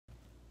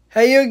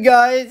Hey you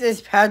guys,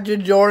 it's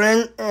Patrick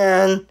Jordan,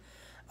 and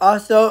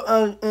also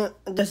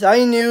the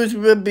Sunny News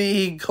will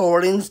be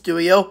recording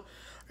studio.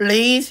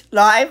 Release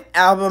live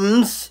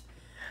albums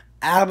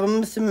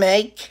to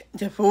make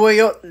the for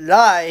your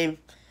live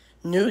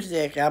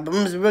music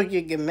albums what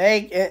you can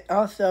make, and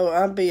also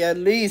I'll be a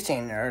lead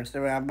singer,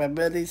 so I'll be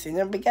a lead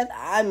singer because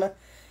I'm a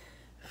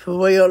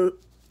for your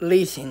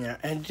lead singer,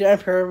 and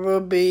Jennifer will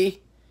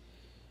be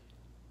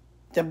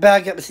the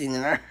backup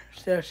singer.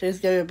 So she's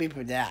gonna be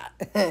for that.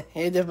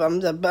 Hit the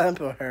thumbs up button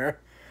for her.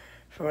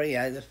 For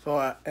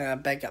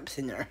backup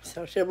singer.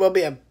 So she will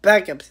be a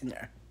backup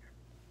singer.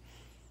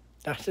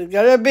 That's what it's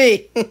gonna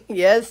be.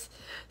 Yes.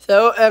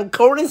 So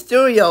Golden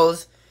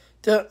Studios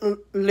to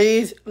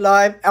release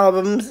live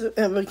albums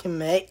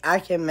I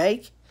can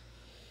make.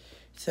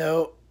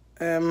 So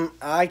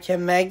I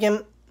can make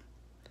them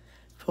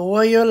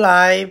for your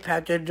live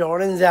Patrick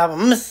Jordan's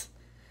albums.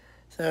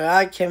 So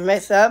I can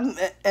mix up,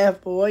 and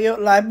for your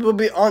live will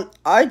be on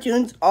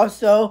iTunes,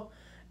 also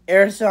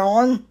airs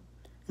on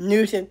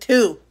Music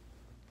too.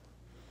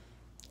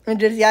 And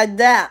just like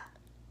that.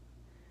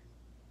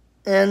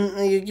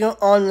 And you go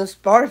on the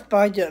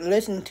Spotify to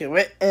listen to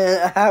it, and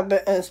I have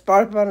a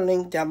Spotify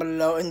link down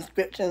below in the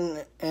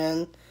description,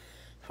 and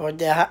for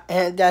that,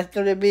 and that's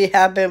gonna be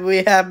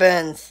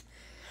happens.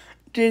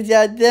 Just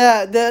like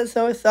that. That's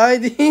so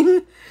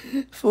exciting.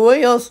 For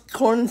your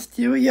Golden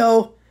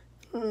Studio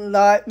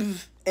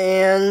live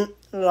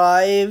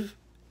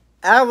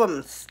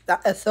albums.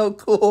 That is so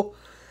cool.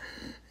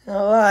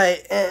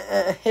 Alright,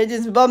 hit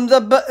this thumbs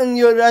up button,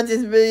 you'll like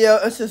this video,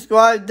 and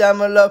subscribe down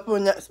below for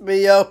the next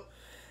video.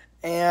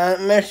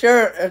 And make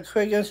sure to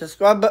click the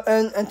subscribe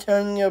button and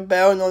turn your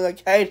bell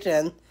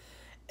notification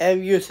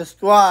if you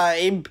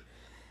subscribe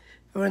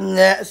for the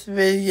next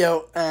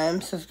video.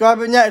 Subscribe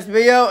for the next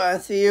video,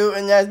 and see you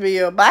in the next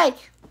video.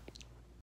 Bye!